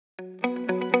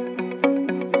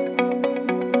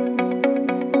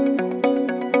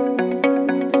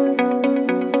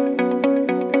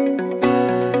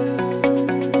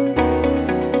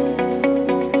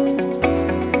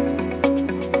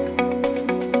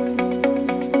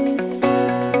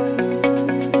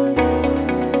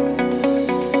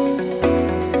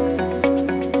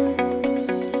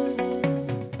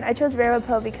chose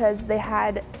Ramapo because they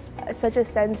had such a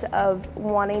sense of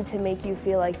wanting to make you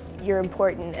feel like you're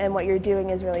important and what you're doing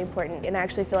is really important, and I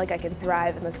actually feel like I can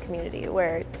thrive in this community,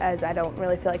 whereas I don't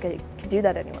really feel like I could do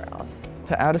that anywhere else.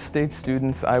 To out-of-state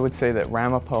students, I would say that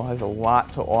Ramapo has a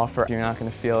lot to offer. You're not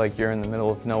going to feel like you're in the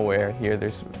middle of nowhere here.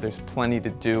 There's plenty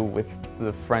to do with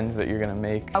the friends that you're going to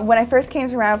make. When I first came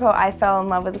to Ramapo, I fell in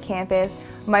love with the campus.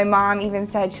 My mom even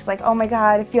said, she's like, oh my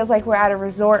God, it feels like we're at a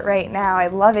resort right now. I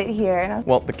love it here. And I was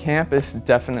well, the campus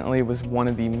definitely was one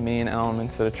of the main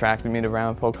elements that attracted me to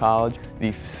Ramapo College.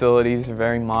 The facilities are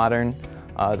very modern.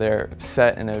 They're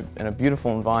set in a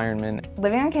beautiful environment.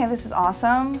 Living on campus is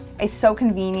awesome. It's so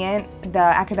convenient. The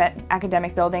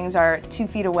academic buildings are 2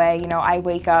 feet away. You know, I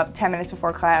wake up 10 minutes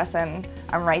before class and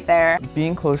I'm right there.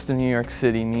 Being close to New York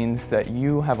City means that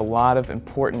you have a lot of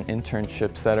important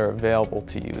internships that are available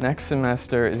to you. Next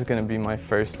semester is going to be my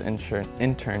first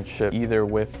internship, either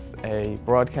with a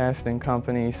broadcasting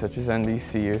company such as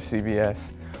NBC or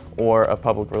CBS, or a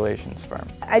public relations firm.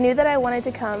 I knew that I wanted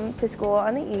to come to school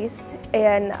on the East,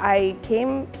 and I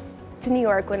came to New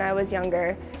York when I was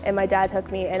younger, and my dad took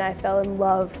me, and I fell in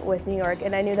love with New York,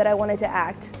 and I knew that I wanted to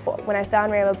act. When I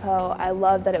found Ramapo, I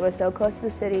loved that it was so close to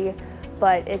the city,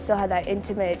 but it still had that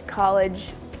intimate college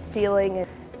feeling.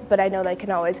 But I know that I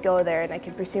can always go there and I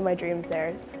can pursue my dreams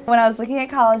there. When I was looking at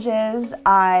colleges,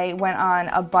 I went on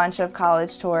a bunch of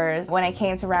college tours. When I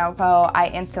came to Ramapo, I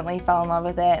instantly fell in love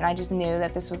with it, and I just knew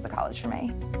that this was the college for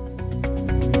me.